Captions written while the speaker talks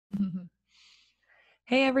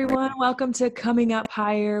Hey everyone, welcome to Coming Up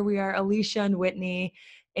Higher. We are Alicia and Whitney,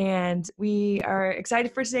 and we are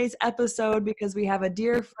excited for today's episode because we have a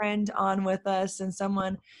dear friend on with us and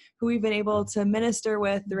someone who we've been able to minister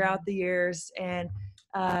with throughout the years, and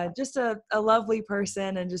just a lovely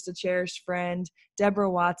person and just a cherished friend,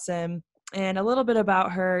 Deborah Watson. And a little bit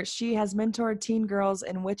about her: she has mentored teen girls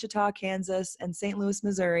in Wichita, Kansas, and St. Louis,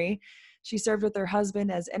 Missouri. She served with her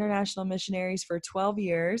husband as international missionaries for 12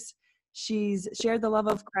 years. She's shared the love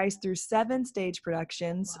of Christ through 7 stage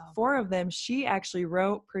productions. Wow. 4 of them she actually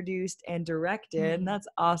wrote, produced, and directed. That's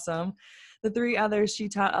awesome. The 3 others, she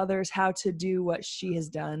taught others how to do what she has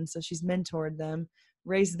done. So she's mentored them,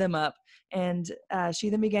 raised them up. And she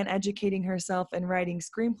then began educating herself in writing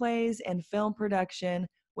screenplays and film production,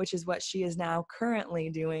 which is what she is now currently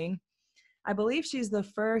doing. I believe she's the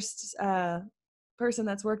first person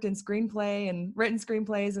that's worked in screenplay and written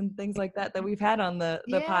screenplays and things like that we've had on the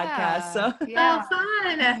podcast. So yeah. Oh,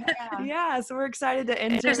 fun. yeah, so we're excited to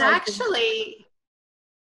enter. There's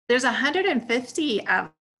 150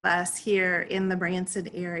 of us here in the Branson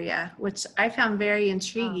area, which I found very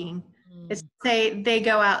intriguing. It's they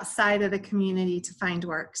go outside of the community to find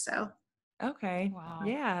work. So okay. Wow.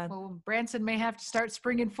 Yeah. Well, Branson may have to start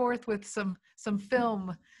springing forth with some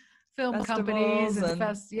film companies and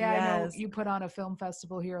yes. I know you put on a film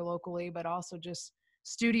festival here locally, but also just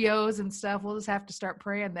studios and stuff. We'll just have to start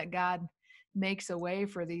praying that God makes a way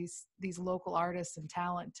for these local artists and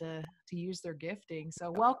talent to use their gifting. So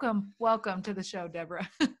welcome to the show, Deborah.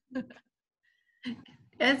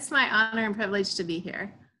 it's my honor and privilege to be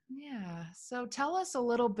here. Yeah. So tell us a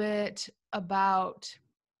little bit about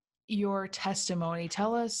your testimony.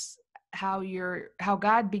 Tell us how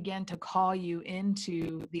God began to call you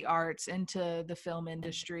into the arts, into the film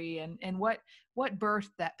industry, and what birthed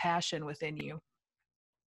that passion within you.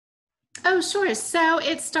 Oh, sure. So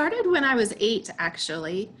it started when I was 8,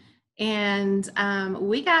 actually. And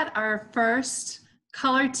we got our first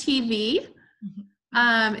color TV.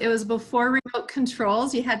 It was before remote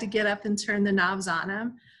controls. You had to get up and turn the knobs on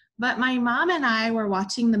them. But my mom and I were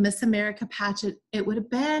watching the Miss America pageant. It would have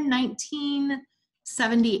been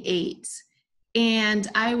 1978. And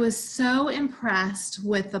I was so impressed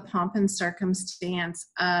with the pomp and circumstance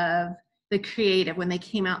of the creative when they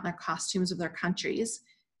came out in their costumes of their countries.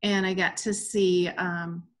 And I got to see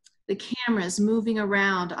the cameras moving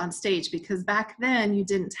around on stage, because back then you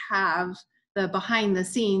didn't have the behind the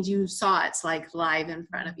scenes. You saw it's like live in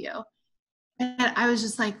front of you. And I was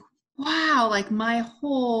just like, wow, like my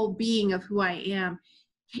whole being of who I am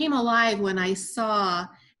came alive when I saw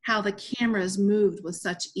how the cameras moved with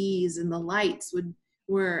such ease and the lights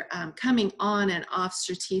were coming on and off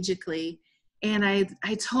strategically. And I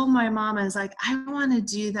told my mom, I was like, I want to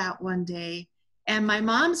do that one day. And my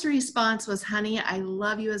mom's response was, honey, I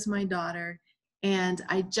love you as my daughter. And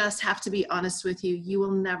I just have to be honest with you. You will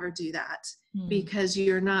never do that because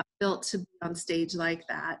you're not built to be on stage like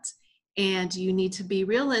that. And you need to be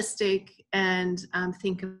realistic and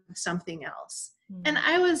think of something else. And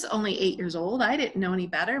I was only 8 years old. I didn't know any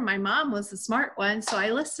better. My mom was the smart one. So I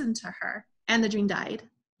listened to her, and the dream died.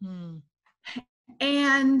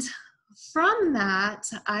 And from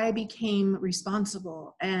that, I became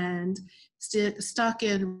responsible and stuck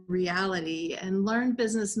in reality and learned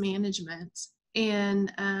business management.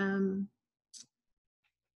 And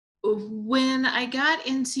when I got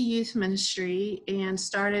into youth ministry and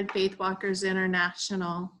started Faith Walkers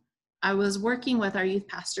International, I was working with our youth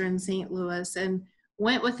pastor in St. Louis and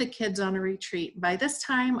went with the kids on a retreat. By this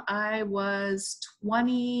time, I was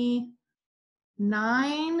 31.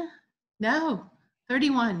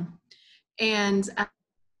 And I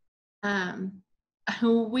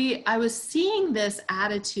was seeing this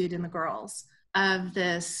attitude in the girls of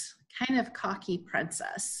this kind of cocky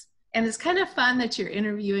princess. And it's kind of fun that you're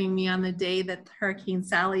interviewing me on the day that Hurricane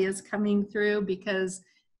Sally is coming through, because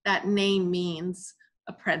that name means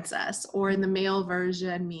a princess, or in the male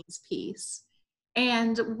version means peace.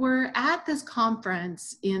 And we're at this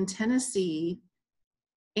conference in Tennessee,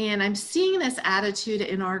 and I'm seeing this attitude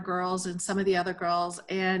in our girls and some of the other girls.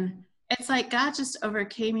 And it's like God just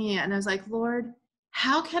overcame me. And I was like, Lord,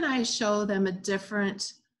 how can I show them a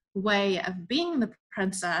different way of being the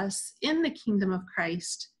princess in the kingdom of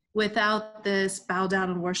Christ without this bow down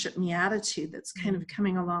and worship me attitude that's kind of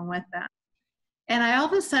coming along with that? And I all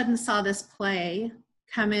of a sudden saw this play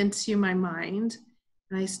come into my mind,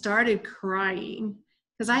 and I started crying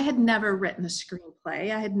because I had never written a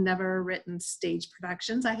screenplay. I had never written stage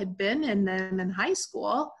productions. I had been in them in high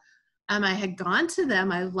school. I had gone to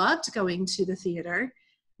them. I loved going to the theater,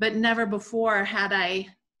 but never before had I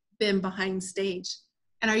been behind stage.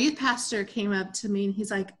 And our youth pastor came up to me and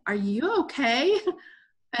he's like, "Are you okay?"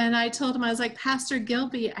 And I told him, I was like, Pastor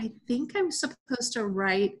Gilby, I think I'm supposed to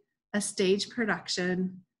write a stage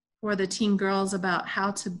production for the teen girls about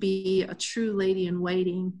how to be a true lady in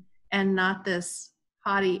waiting and not this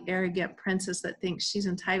haughty, arrogant princess that thinks she's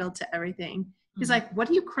entitled to everything. He's like, what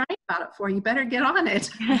are you crying about it for? You better get on it.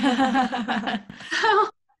 So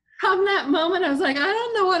from that moment, I was like, I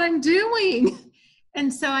don't know what I'm doing.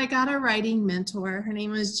 And so I got a writing mentor. Her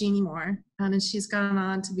name was Jeannie Moore, and she's gone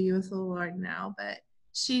on to be with the Lord now. But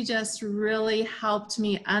she just really helped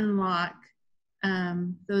me unlock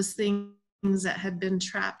those things that had been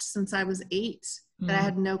trapped since I was 8, that I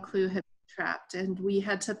had no clue had been trapped. And we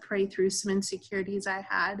had to pray through some insecurities I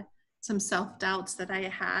had, some self-doubts that I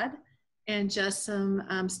had, and just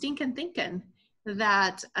some stinking thinking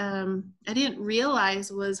that I didn't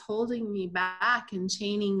realize was holding me back and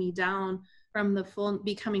chaining me down from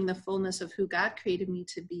becoming the fullness of who God created me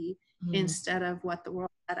to be, instead of what the world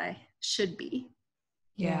that I should be.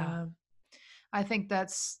 Yeah. I think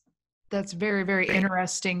that's very, very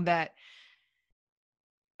interesting that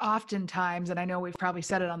oftentimes, and I know we've probably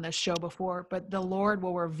said it on this show before, but the Lord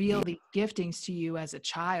will reveal these giftings to you as a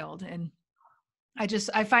child. And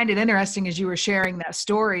I find it interesting as you were sharing that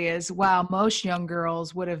story is, wow, most young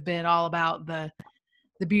girls would have been all about the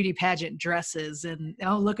beauty pageant dresses and,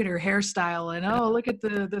 oh, look at her hairstyle and, oh, look at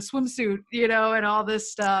the swimsuit, and all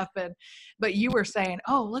this stuff. But you were saying,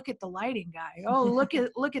 oh, look at the lighting guy. Oh, look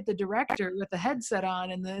at the director with the headset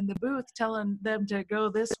on in the booth telling them to go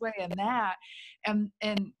this way and that. And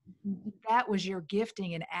that was your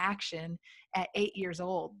gifting in action at 8 years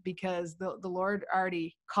old, because the Lord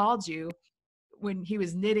already called you when he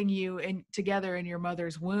was knitting you together in your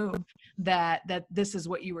mother's womb, that this is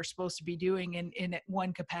what you were supposed to be doing in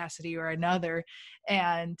one capacity or another.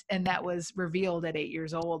 And that was revealed at 8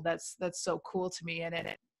 years old. That's so cool to me.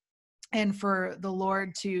 And for the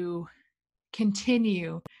Lord to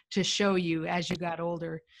continue to show you as you got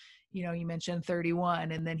older, you mentioned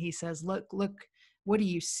 31, and then he says, look, what do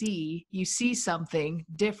you see? You see something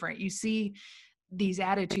different. You see these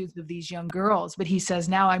attitudes of these young girls, but he says,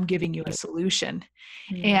 now I'm giving you a solution.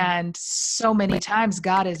 And so many times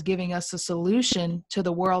God is giving us a solution to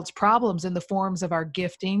the world's problems in the forms of our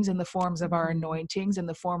giftings, in the forms of our anointings, in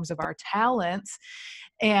the forms of our talents.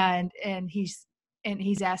 And he's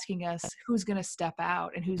asking us, who's going to step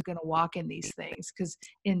out and who's going to walk in these things? Because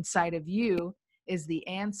inside of you is the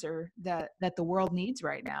answer that the world needs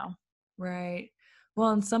right now. Right. Well,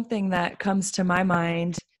 and something that comes to my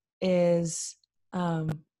mind is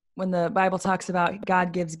when the Bible talks about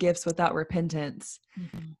God gives gifts without repentance.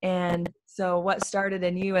 And so what started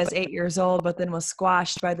in you as 8 years old, but then was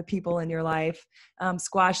squashed by the people in your life,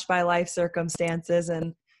 squashed by life circumstances,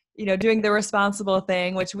 and, doing the responsible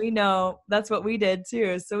thing, which we know that's what we did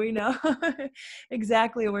too. So we know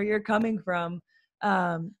exactly where you're coming from.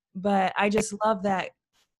 But I just love that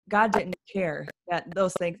God didn't care that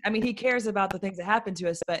those things, I mean, he cares about the things that happen to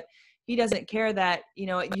us, but he doesn't care that,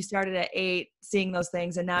 you started at 8 seeing those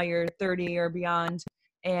things and now you're 30 or beyond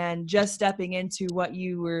and just stepping into what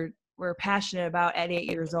you were passionate about at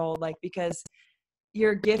 8 years old, because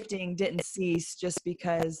your gifting didn't cease just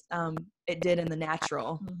because it did in the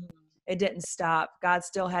natural. It didn't stop. God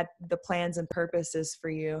still had the plans and purposes for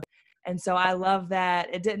you. And so I love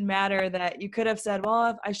that it didn't matter that you could have said,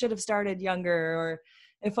 well, I should have started younger, or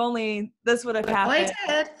if only this would have happened.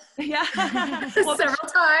 Well, I did. Yeah. Well, several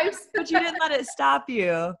times. But you didn't let it stop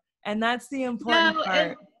you. And that's the important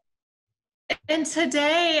part. And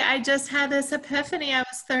today I just had this epiphany. I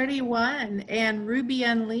was 31, and Ruby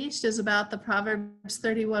Unleashed is about the Proverbs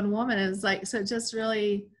 31 woman. It's like, so just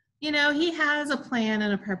really, he has a plan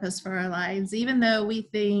and a purpose for our lives. Even though we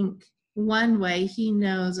think one way, he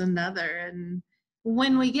knows another. And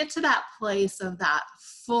when we get to that place of that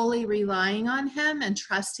fully relying on him and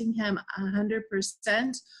trusting him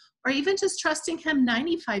 100%, or even just trusting him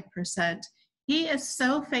 95%, he is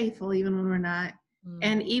so faithful even when we're not.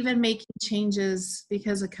 And even making changes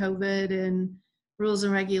because of COVID and rules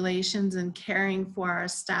and regulations and caring for our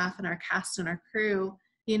staff and our cast and our crew,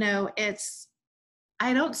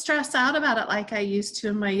 I don't stress out about it like I used to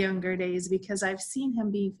in my younger days, because I've seen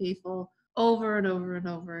him be faithful over and over and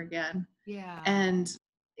over again. Yeah. And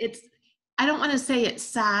I don't want to say it's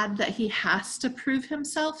sad that he has to prove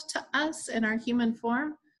himself to us in our human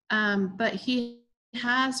form, but he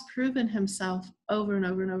has proven himself over and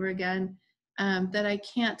over and over again, that I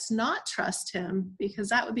can't not trust him, because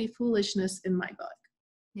that would be foolishness in my book.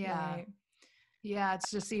 Yeah. Right. Yeah.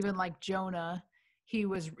 It's just even like Jonah, he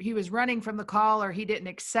was running from the call, or he didn't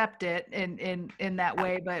accept it in that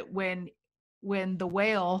way. But when when the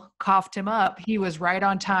whale coughed him up, he was right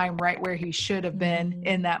on time, right where he should have been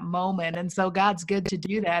in that moment. And so God's good to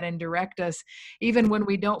do that and direct us, even when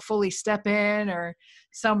we don't fully step in, or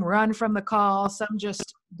some run from the call, some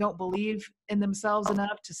just don't believe in themselves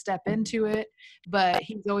enough to step into it. But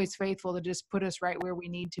he's always faithful to just put us right where we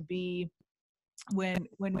need to be, when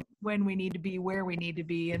we need to be where we need to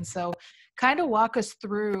be. And so kind of walk us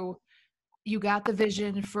through, you got the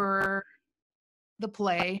vision for the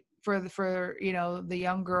play for the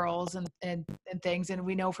young girls and things, and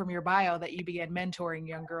we know from your bio that you began mentoring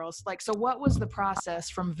young girls. Like, so what was the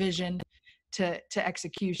process from vision to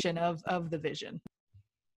execution of the vision?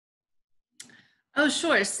 Oh,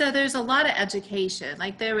 sure. So there's a lot of education.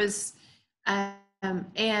 Like there was,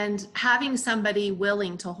 and having somebody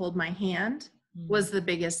willing to hold my hand was the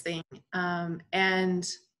biggest thing. And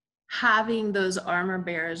having those armor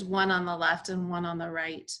bearers, one on the left and one on the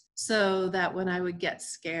right, so that when I would get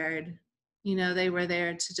scared, they were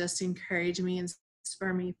there to just encourage me and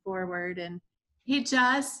spur me forward. And he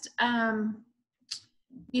just, the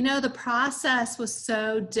process was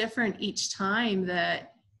so different each time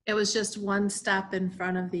that it was just one step in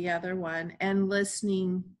front of the other one, and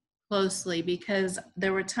listening closely, because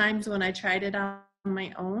there were times when I tried it on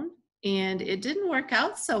my own and it didn't work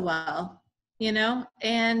out so well,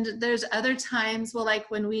 and there's other times,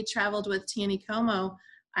 like when we traveled with Tanny Como,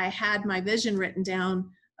 I had my vision written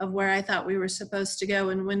down of where I thought we were supposed to go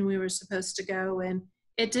and when we were supposed to go, and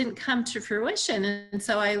it didn't come to fruition. And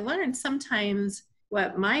so I learned sometimes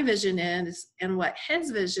what my vision is and what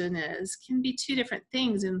his vision is can be two different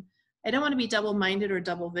things. And I don't want to be double-minded or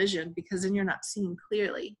double vision, because then you're not seeing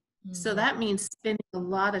clearly. Mm-hmm. So that means spending a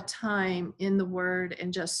lot of time in the Word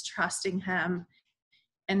and just trusting him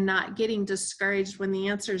and not getting discouraged when the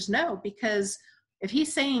answer is no, because if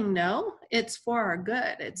he's saying no, it's for our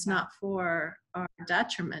good. It's not for our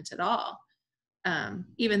detriment at all.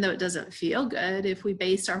 Even though it doesn't feel good, if we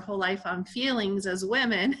base our whole life on feelings as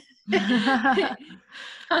women,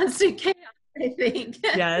 constant chaos, I think.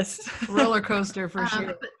 Yes. Roller coaster for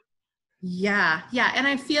sure. Yeah. And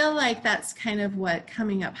I feel like that's kind of what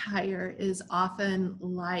coming up higher is often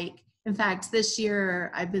like. In fact, this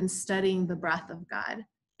year I've been studying the breath of God.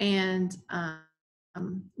 And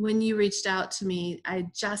when you reached out to me, I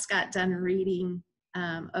just got done reading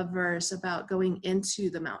a verse about going into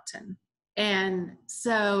the mountain. And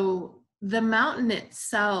so the mountain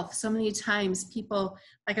itself, so many times people,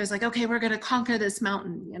 I was like, okay, we're going to conquer this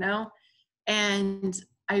mountain, and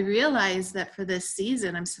I realized that for this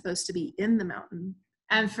season, I'm supposed to be in the mountain.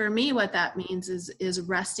 And for me, what that means is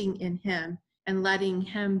resting in him and letting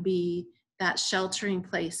him be that sheltering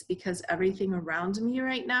place, because everything around me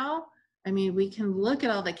right now, we can look at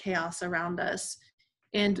all the chaos around us.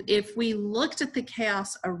 And if we looked at the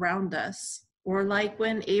chaos around us, or like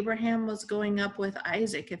when Abraham was going up with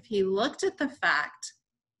Isaac, if he looked at the fact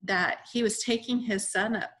that he was taking his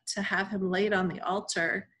son up to have him laid on the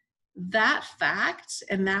altar, that fact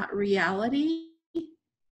and that reality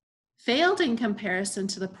failed in comparison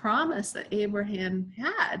to the promise that Abraham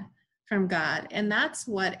had from God. And that's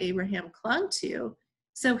what Abraham clung to.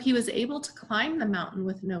 So he was able to climb the mountain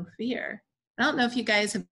with no fear. I don't know if you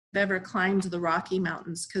guys have ever climbed the Rocky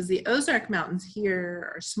Mountains, because the Ozark Mountains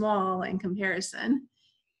here are small in comparison.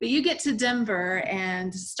 But you get to Denver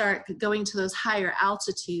and start going to those higher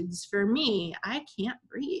altitudes. For me, I can't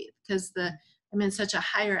breathe because I'm in such a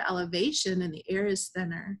higher elevation and the air is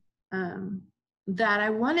thinner. That I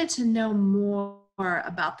wanted to know more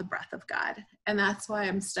about the breath of God. And that's why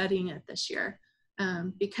I'm studying it this year,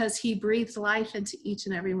 because he breathes life into each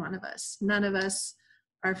and every one of us. None of us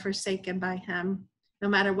are forsaken by him. No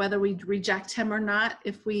matter whether we reject him or not,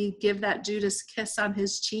 if we give that Judas kiss on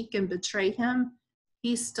his cheek and betray him,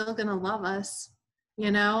 he's still going to love us,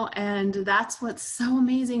 and that's what's so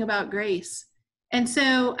amazing about grace. And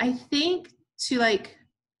so I think to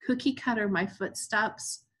cookie cutter my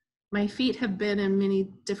footsteps, my feet have been in many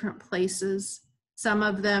different places. Some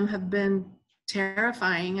of them have been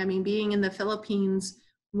terrifying. Being in the Philippines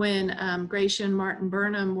when Gracia and Martin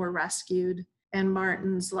Burnham were rescued, and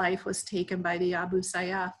Martin's life was taken by the Abu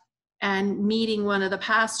Sayyaf, and meeting one of the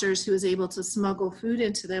pastors who was able to smuggle food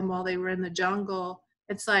into them while they were in the jungle.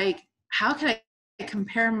 It's like, how can I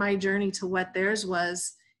compare my journey to what theirs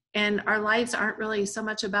was? And our lives aren't really so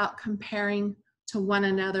much about comparing to one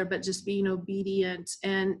another, but just being obedient.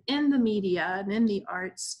 And in the media and in the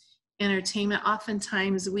arts, entertainment,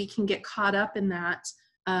 oftentimes we can get caught up in that,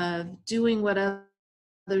 doing what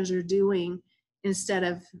others are doing, instead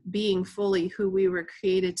of being fully who we were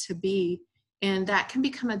created to be. And that can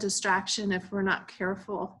become a distraction if we're not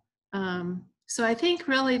careful. So I think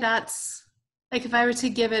really that's like if I were to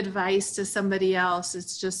give advice to somebody else,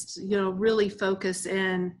 it's just, really focus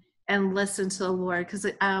in and listen to the Lord. Because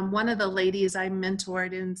one of the ladies I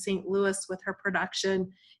mentored in St. Louis with her production,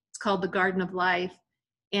 it's called The Garden of Life.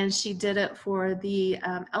 And she did it for the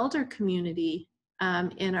elder community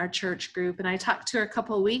in our church group. And I talked to her a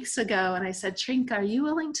couple of weeks ago and I said, Trinka, are you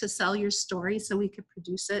willing to sell your story so we could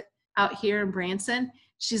produce it out here in Branson?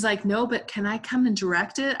 She's like, no, but can I come and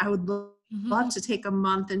direct it? I would love to take a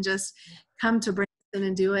month and just come to Branson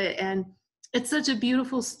and do it. And it's such a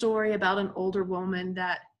beautiful story about an older woman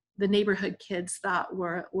that the neighborhood kids thought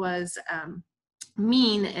was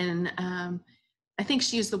mean. And I think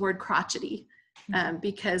she used the word crotchety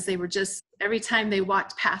because they were just, every time they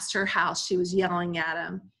walked past her house, she was yelling at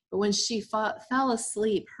them. But when she fell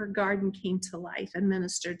asleep, her garden came to life and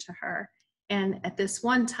ministered to her. And at this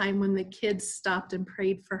one time when the kids stopped and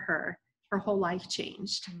prayed for her, her whole life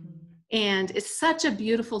changed. And it's such a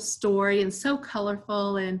beautiful story and so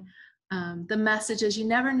colorful. And the message is you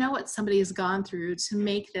never know what somebody has gone through to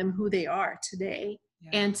make them who they are today,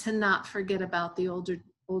 and to not forget about the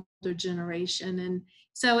older generation. And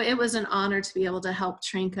so it was an honor to be able to help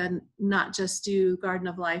Trinka not just do Garden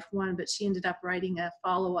of Life 1, but she ended up writing a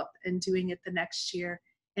follow-up and doing it the next year.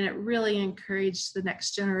 And it really encouraged the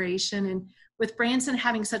next generation. And with Branson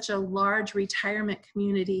having such a large retirement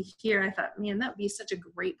community here, I thought, man, that would be such a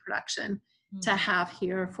great production to have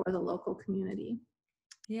here for the local community.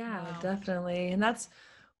 Yeah, definitely. And that's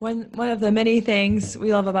one of the many things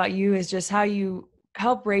we love about you is just how you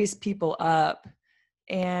help raise people up.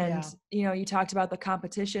 And, you talked about the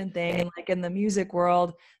competition thing, like in the music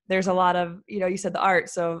world, there's a lot of, you said the art.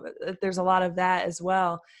 So there's a lot of that as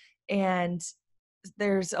well. And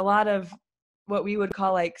there's a lot of what we would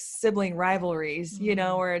call like sibling rivalries,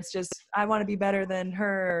 where it's just, I want to be better than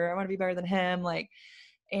her, or I want to be better than him.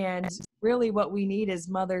 And really what we need is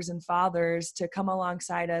mothers and fathers to come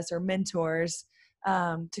alongside us, or mentors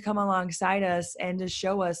to come alongside us and to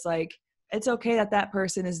show us like, it's okay that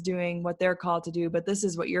person is doing what they're called to do, but this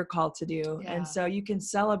is what you're called to do. Yeah. And so you can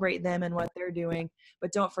celebrate them and what they're doing,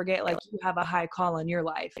 but don't forget, like, you have a high call in your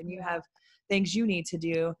life and you have things you need to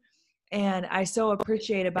do. And I so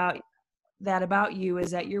appreciate about you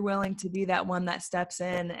is that you're willing to be that one that steps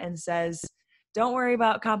in and says, don't worry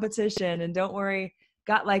about competition, and don't worry,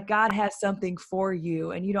 God has something for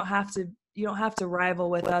you, and you don't have to rival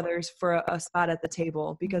with others for a spot at the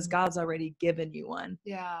table, because God's already given you one.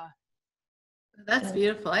 Yeah. That's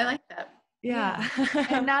beautiful. I like that. Yeah.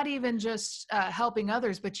 And not even just helping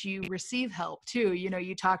others, but you receive help too.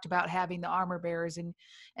 You talked about having the armor bearers and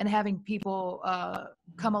having people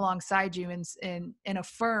come alongside you and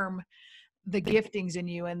affirm the giftings in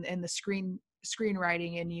you and the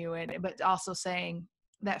screenwriting in you, but also saying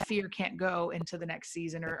that fear can't go into the next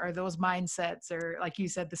season, or those mindsets, or like you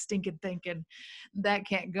said, the stinking thinking, that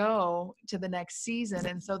can't go to the next season.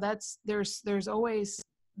 And so there's always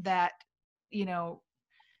that,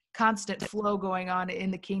 constant flow going on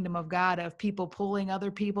in the kingdom of God, of people pulling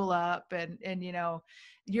other people up, and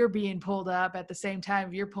you're being pulled up at the same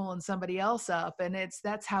time you're pulling somebody else up. And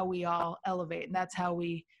that's how we all elevate, and that's how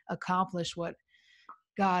we accomplish what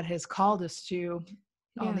God has called us to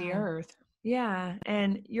on the earth. Yeah.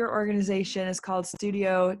 And your organization is called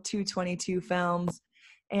Studio222 Films.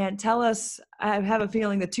 And tell us, I have a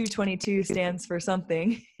feeling the 222 stands for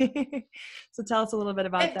something. So tell us a little bit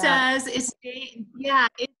about that. It does. It's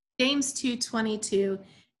James 2:22.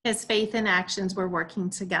 His faith and actions were working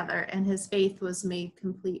together, and his faith was made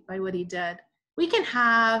complete by what he did. We can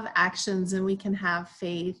have actions and we can have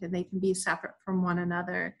faith, and they can be separate from one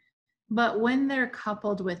another. But when they're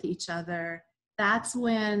coupled with each other, that's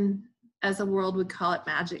when, as the world would call it,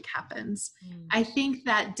 magic happens. I think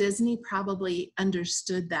that Disney probably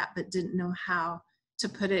understood that, but didn't know how to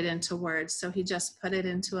put it into words. So he just put it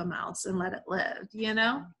into a mouse and let it live,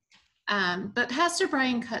 But Pastor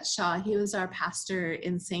Brian Cutshaw, he was our pastor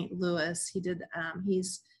in St. Louis.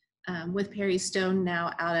 He's with Perry Stone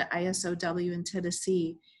now out at ISOW in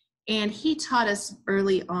Tennessee. And he taught us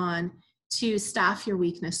early on to staff your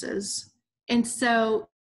weaknesses. And so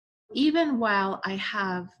even while I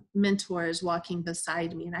have mentors walking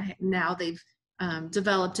beside me, and now they've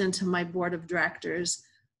developed into my board of directors,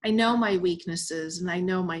 I know my weaknesses and I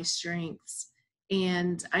know my strengths.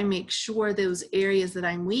 And I make sure those areas that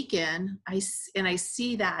I'm weak in, I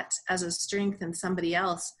see that as a strength in somebody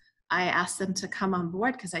else, I ask them to come on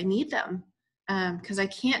board because I need them, because I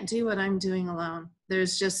can't do what I'm doing alone.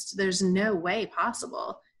 There's no way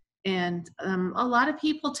possible. And a lot of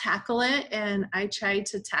people tackle it, and I try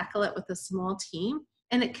to tackle it with a small team,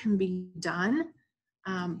 and it can be done.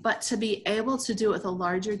 But to be able to do it with a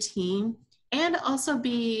larger team, and also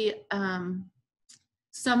be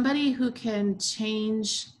somebody who can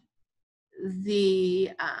change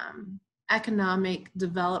the economic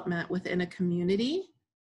development within a community,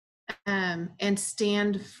 and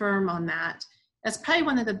stand firm on that. That's probably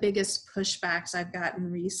one of the biggest pushbacks I've gotten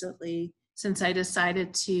recently, since I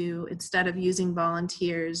decided to, instead of using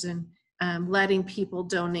volunteers and letting people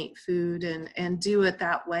donate food and do it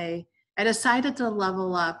that way, I decided to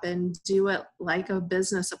level up and do it like a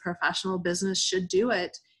business, a professional business should do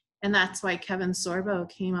it. And that's why Kevin Sorbo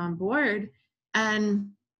came on board.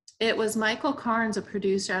 And it was Michael Carnes, a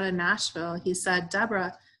producer out of Nashville. He said,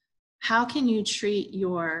 Deborah, how can you treat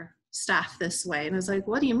your staff this way? And I was like,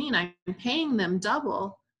 what do you mean? I'm paying them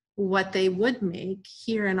double what they would make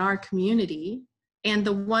here in our community. And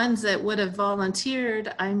the ones that would have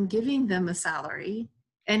volunteered, I'm giving them a salary.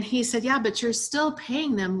 And he said, yeah, but you're still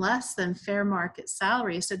paying them less than fair market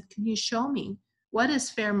salary. I said, can you show me what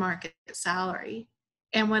is fair market salary?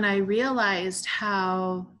 And when I realized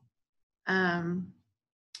how,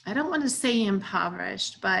 I don't want to say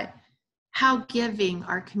impoverished, but how giving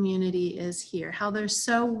our community is here, how they're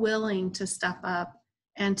so willing to step up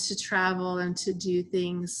and to travel and to do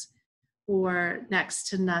things for next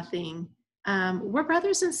to nothing. We're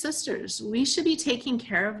brothers and sisters. We should be taking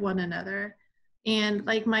care of one another. And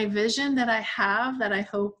like my vision that I have, that I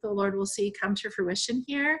hope the Lord will see come to fruition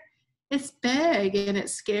here, it's big and it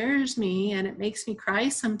scares me and it makes me cry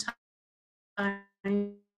sometimes,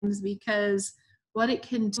 because what it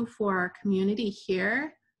can do for our community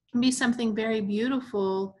here can be something very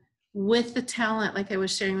beautiful with the talent, like I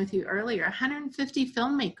was sharing with you earlier. 150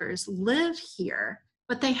 filmmakers live here,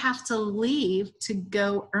 but they have to leave to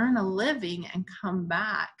go earn a living and come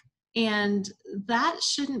back. And that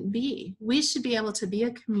shouldn't be. We should be able to be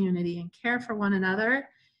a community and care for one another.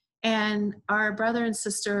 And our brother and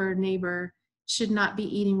sister or neighbor should not be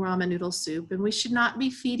eating ramen noodle soup, and we should not be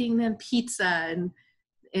feeding them pizza and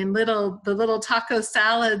the little taco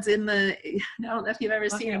salads in the, I don't know if you've ever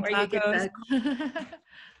seen it, where tacos. You get the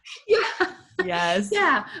yeah. Yes.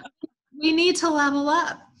 Yeah. We need to level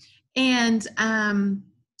up. And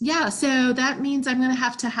yeah, so that means I'm going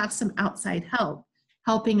to have some outside help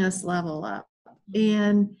helping us level up.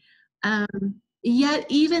 And yet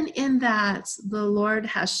even in that, the Lord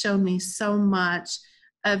has shown me so much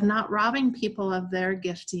of not robbing people of their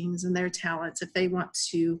giftings and their talents if they want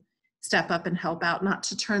to step up and help out, not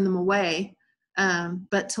to turn them away,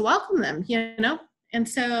 but to welcome them, you know? And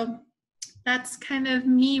so that's kind of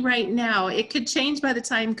me right now. It could change by the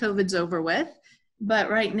time COVID's over with, but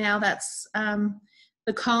right now that's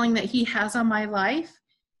the calling that he has on my life.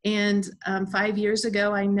 And 5 years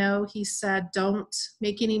ago, I know he said, don't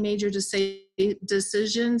make any major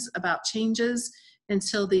decisions about changes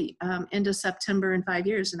until the end of September in 5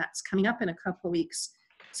 years. And that's coming up in a couple of weeks.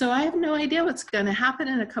 So I have no idea what's going to happen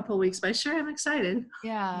in a couple of weeks, but sure, I'm excited.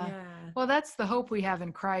 Yeah. Well, that's the hope we have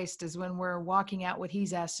in Christ, is when we're walking out what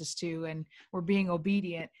he's asked us to and we're being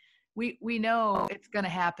obedient. We know it's going to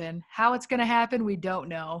happen. How it's going to happen, we don't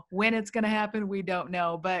know. When it's going to happen, we don't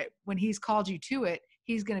know. But when he's called you to it,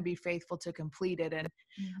 he's going to be faithful to complete it. And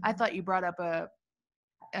I thought you brought up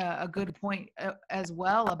a good point as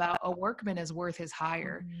well about a workman is worth his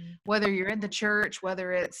hire. Whether you're in the church,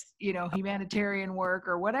 whether it's, you know, humanitarian work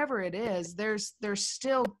or whatever it is, there's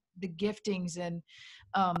still the giftings and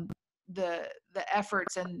the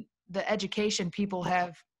efforts and the education people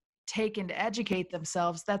have taken to educate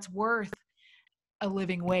themselves. That's worth a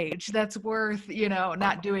living wage. That's worth, you know,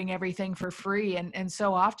 not doing everything for free. And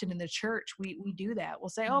so often in the church, we do that. We'll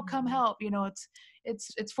say, oh, come help. You know,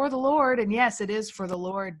 it's for the Lord. And yes, it is for the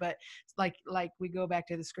Lord. But like we go back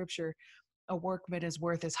to the scripture, a workman is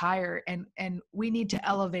worth his hire. And we need to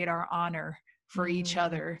elevate our honor for each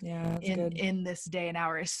other in this day and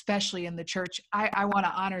hour, especially in the church. I want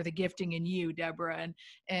to honor the gifting in you, Deborah.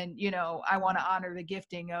 And, you know, I want to honor the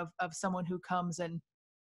gifting of someone who comes and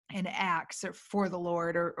acts for the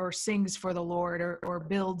Lord or sings for the Lord or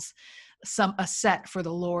builds a set for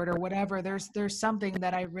the Lord or whatever. There's something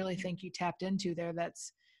that I really think you tapped into there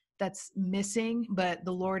that's missing, but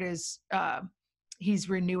the Lord is he's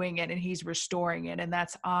renewing it and he's restoring it, and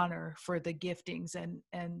that's honor for the giftings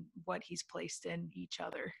and what he's placed in each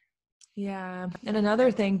other. Yeah. And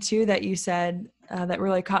another thing too that you said that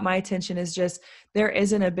really caught my attention is just there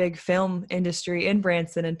isn't a big film industry in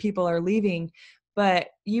Branson and people are leaving, but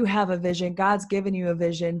you have a vision. God's given you a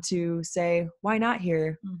vision to say, why not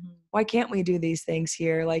here? Why can't we do these things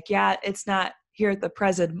here? Like, yeah, it's not here at the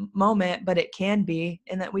present moment, but it can be,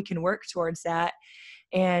 and that we can work towards that.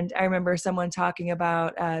 And I remember someone talking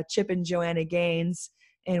about Chip and Joanna Gaines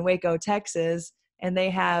in Waco, Texas. And they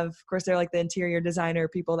have, of course, they're like the interior designer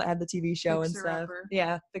people that have the TV show and stuff. Upper.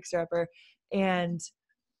 Yeah, Fixer Upper. And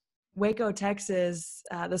Waco, Texas,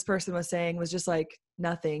 this person was saying was just like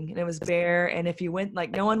nothing, and it was bare. And if you went,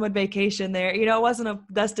 like, no one would vacation there. You know, it wasn't a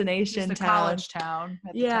destination Just a town. college town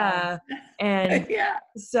at the Yeah. time. And Yeah.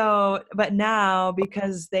 so, but now,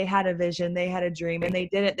 because they had a vision, they had a dream, and they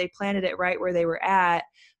did it, they planted it right where they were at.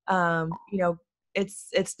 You know,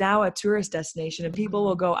 it's now a tourist destination, and people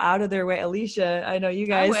will go out of their way. Alicia, I know you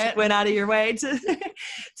guys went out of your way to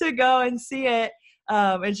to go and see it.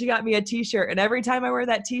 And she got me a t-shirt, and every time I wear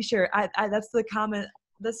that t-shirt, I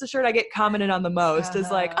that's the shirt I get commented on the most,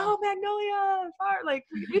 is like, oh, Magnolia Farm, like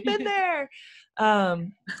we've been there.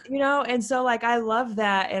 You know, and so, like, I love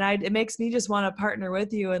that, and it makes me just want to partner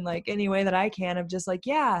with you in, like, any way that I can, of just like,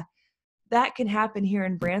 yeah, that can happen here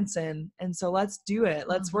in Branson, and so let's do it.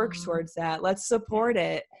 Let's work towards that. Let's support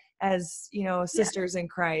it as, you know, sisters in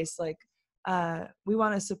Christ. Like, we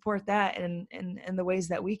want to support that in the ways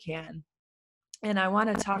that we can. And I want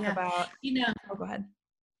to talk about, you know, oh, go ahead.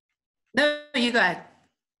 No, you go ahead,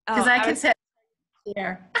 because I can sit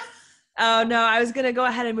here. Oh, no, I was going to go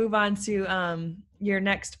ahead and move on to your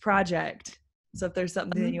next project. So if there's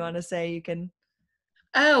something that you want to say, you can.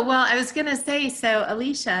 Oh, well, I was going to say, so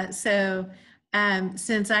Alicia, so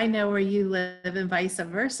since I know where you live and vice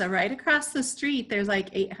versa, right across the street, there's like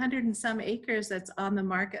 800 and some acres that's on the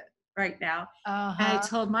market right now. And I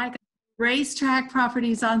told Mike, racetrack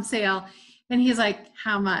properties on sale. And he's like,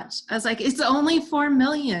 how much? I was like, it's only $4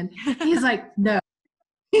 million. He's like, no.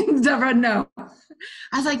 Deborah, no.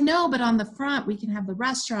 I was like, no, but on the front, we can have the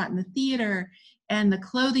restaurant and the theater and the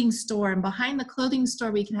clothing store. And behind the clothing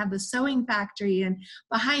store, we can have the sewing factory. And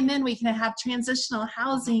behind then, we can have transitional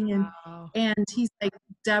housing. And he's like,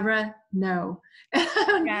 Deborah, no.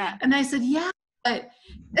 And I said, yeah, but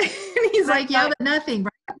and he's like, yeah, but nothing.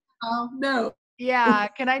 Right? Oh, no. Yeah.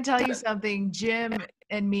 Can I tell you something? Jim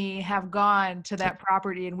and me have gone to that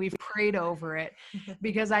property and we've prayed over it,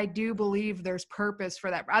 because I do believe there's purpose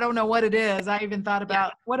for that. I don't know what it is. I even thought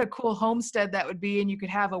about what a cool homestead that would be, and you could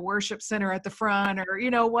have a worship center at the front, or,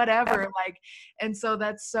 you know, whatever. Like, and so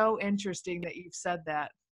that's so interesting that you've said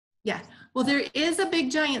that. Yeah. Well, there is a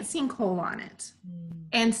big giant sinkhole on it.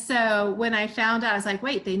 And so when I found out, I was like,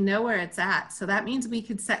 wait, they know where it's at. So that means we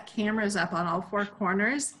could set cameras up on all four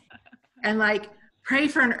corners and, like, pray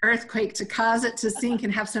for an earthquake to cause it to sink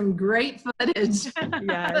and have some great footage.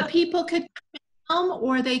 But people could come,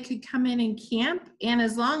 or they could come in and camp. And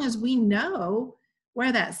as long as we know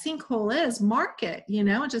where that sinkhole is, mark it, you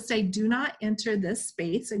know, and just say, do not enter this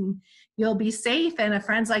space and you'll be safe. And a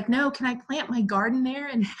friend's like, no, can I plant my garden there?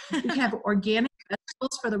 And we can have organic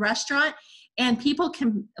vegetables for the restaurant. And people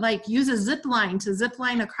can, like, use a zip line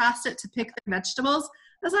across it to pick their vegetables.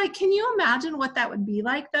 I was like, can you imagine what that would be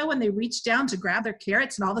like, though, when they reach down to grab their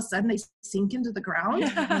carrots and all of a sudden they sink into the ground?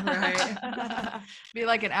 Right. Be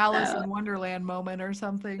like an Alice in Wonderland moment or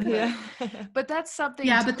something. Yeah. But that's something.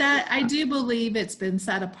 Yeah, but that, I do believe it's been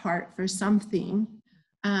set apart for something.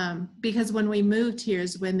 Because when we moved here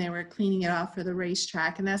is when they were cleaning it off for the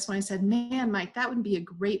racetrack. And that's when I said, man, Mike, that would be a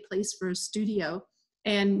great place for a studio.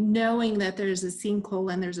 And knowing that there's a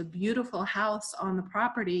sinkhole and there's a beautiful house on the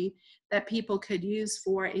property that people could use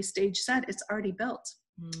for a stage set, it's already built.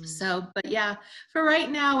 So, but yeah, for right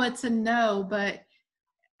now, it's a no, but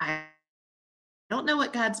I don't know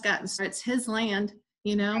what God's got in store. It's his land,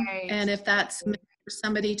 you know, and if that's for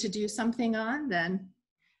somebody to do something on, then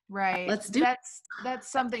let's do it.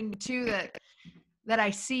 That's something too that I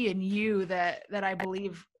see in you that I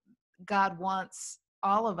believe God wants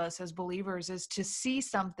all of us as believers, is to see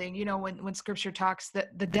something. You know, when scripture talks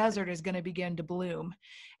that the desert is going to begin to bloom.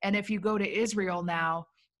 And if you go to Israel now,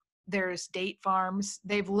 there's date farms.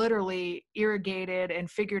 They've literally irrigated and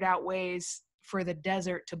figured out ways for the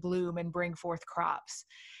desert to bloom and bring forth crops.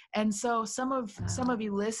 And so some of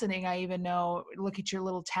you listening, I even know, look at your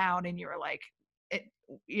little town and you're like,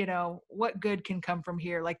 you know, what good can come from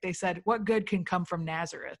here? Like they said, what good can come from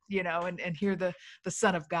Nazareth, you know, and here the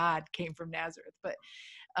Son of God came from Nazareth. But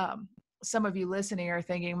some of you listening are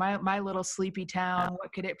thinking, my little sleepy town,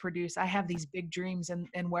 what could it produce? I have these big dreams,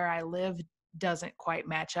 and where I live doesn't quite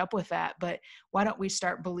match up with that. But why don't we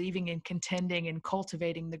start believing and contending and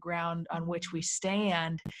cultivating the ground on which we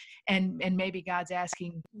stand? And maybe God's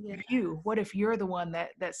asking you, what if you're the one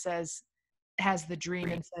that says, has the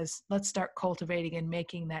dream and says, let's start cultivating and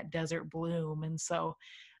making that desert bloom. And so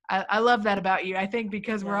I love that about you. I think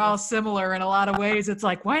because we're all similar in a lot of ways. It's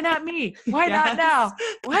like, why not me? Why not now?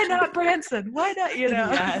 Why not Branson? Why not, you know?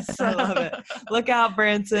 Yes, I love it. Look out,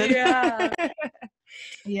 Branson.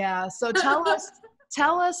 Yeah. So tell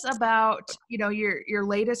us about, you know, your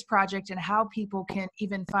latest project and how people can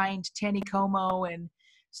even find Tanny Como and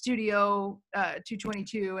Studio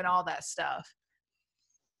 222 and all that stuff.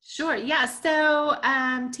 Sure. Yeah. So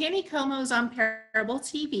Tammy Como's on Parable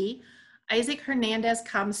TV. Isaac Hernandez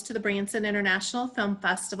comes to the Branson International Film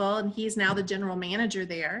Festival, and he's now the general manager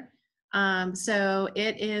there. So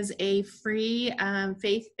it is a free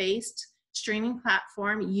faith-based streaming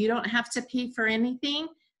platform. You don't have to pay for anything.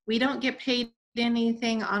 We don't get paid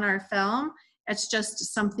anything on our film. It's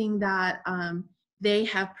just something that they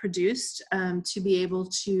have produced to be able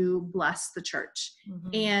to bless the church. Mm-hmm.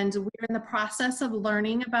 And we're in the process of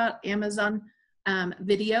learning about Amazon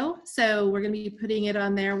Video. So we're going to be putting it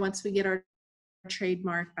on there once we get our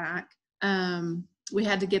trademark back. We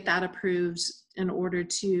had to get that approved in order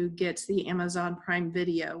to get the Amazon Prime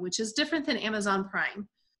Video, which is different than Amazon Prime,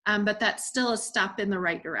 but that's still a step in the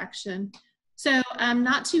right direction. So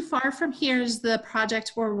not too far from here is the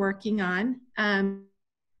project we're working on,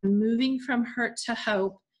 Moving from Hurt to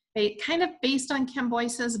Hope, kind of based on Kim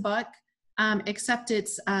Boyce's book, except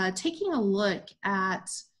it's taking a look at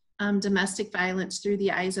domestic violence through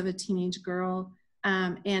the eyes of a teenage girl,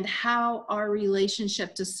 and how our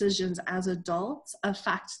relationship decisions as adults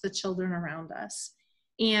affect the children around us.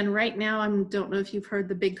 And right now, I don't know if you've heard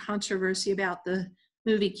the big controversy about the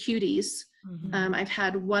movie Cuties. Mm-hmm. I've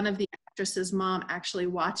had one of the actress's mom actually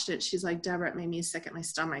watched it. She's like, Deborah, it made me sick at my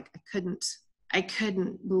stomach. I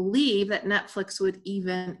couldn't believe that Netflix would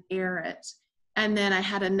even air it. And then I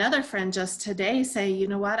had another friend just today say, you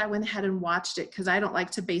know what, I went ahead and watched it because I don't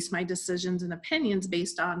like to base my decisions and opinions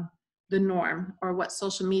based on the norm or what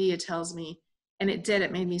social media tells me. And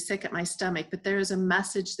it made me sick at my stomach. But there is a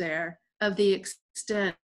message there of the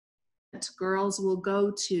extent girls will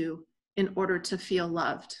go to in order to feel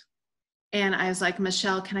loved. And I was like,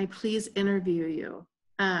 Michelle, can I please interview you?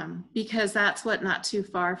 Because that's what Not Too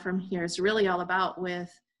Far From Here is really all about,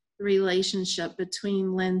 with the relationship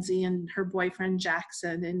between Lindsay and her boyfriend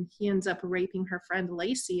Jackson. And he ends up raping her friend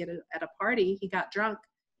Lacey at a party. He got drunk.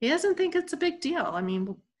 He doesn't think it's a big deal. I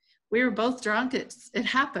mean, we were both drunk. It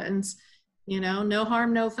happens, no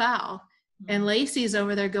harm, no foul. Mm-hmm. And Lacey's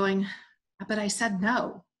over there going, but I said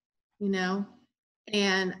no,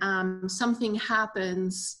 and something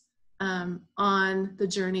happens on the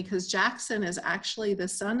journey, because Jackson is actually the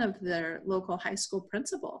son of their local high school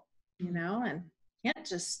principal, and can't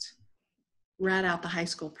just rat out the high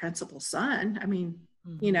school principal's son. I mean,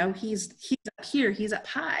 Mm-hmm. He's up here, he's up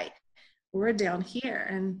high, we're down here,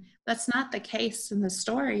 and that's not the case in the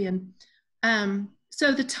story. And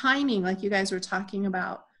so the timing, like you guys were talking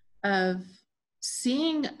about, of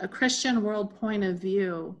seeing a Christian world point of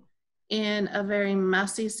view in a very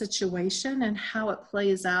messy situation and how it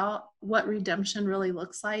plays out, what redemption really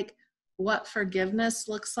looks like, what forgiveness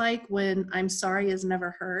looks like when I'm sorry is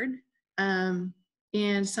never heard.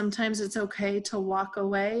 And sometimes it's okay to walk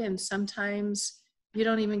away, and sometimes you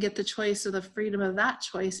don't even get the choice or the freedom of that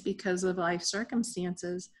choice because of life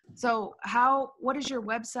circumstances. So what is your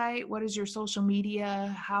website? What is your social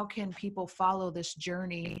media? How can people follow this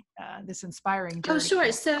journey, this inspiring journey? Oh, sure.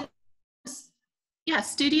 So yeah,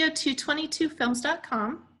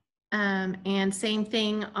 Studio222films.com. And same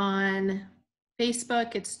thing on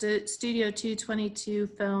Facebook. It's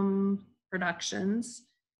Studio222 Film Productions.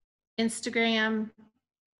 Instagram,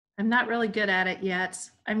 I'm not really good at it yet.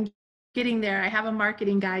 I'm getting there. I have a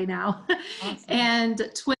marketing guy now. Awesome. And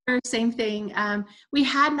Twitter, same thing. We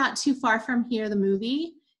had Not Too Far From Here, the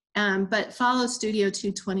movie, but follow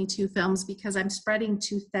Studio222 Films because I'm spreading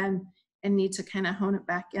too thin and need to kind of hone it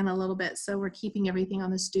back in a little bit. So we're keeping everything on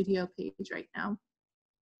the studio page right now.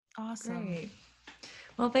 Awesome. Great.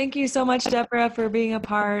 Well, thank you so much, Deborah, for being a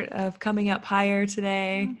part of Coming Up Higher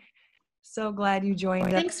today. So glad you joined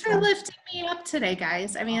us. Thanks for lifting me up today,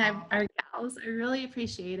 guys. I mean, our gals, I really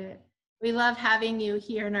appreciate it. We love having you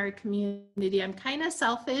here in our community. I'm kind of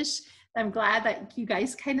selfish. I'm glad that you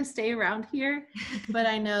guys kind of stay around here, but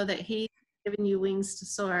I know that he's given you wings to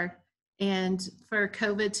soar. And for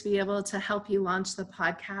COVID to be able to help you launch the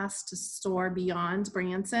podcast to soar beyond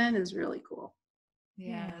Branson is really cool.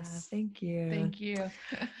 Yes. Yeah, thank you. Thank you.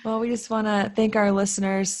 Well, we just want to thank our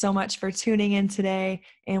listeners so much for tuning in today.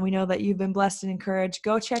 And we know that you've been blessed and encouraged.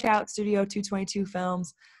 Go check out Studio222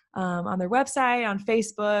 Films on their website, on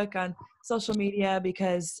Facebook, on social media,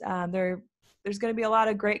 because there's going to be a lot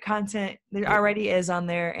of great content. There already is on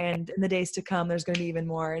there. And in the days to come, there's going to be even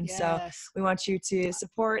more. And so we want you to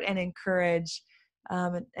support and encourage,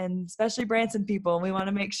 and especially Branson people. We want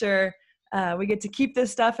to make sure we get to keep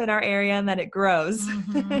this stuff in our area and that it grows.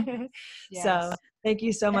 Mm-hmm. Yes. So thank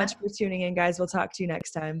you so much for tuning in, guys. We'll talk to you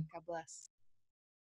next time. God bless.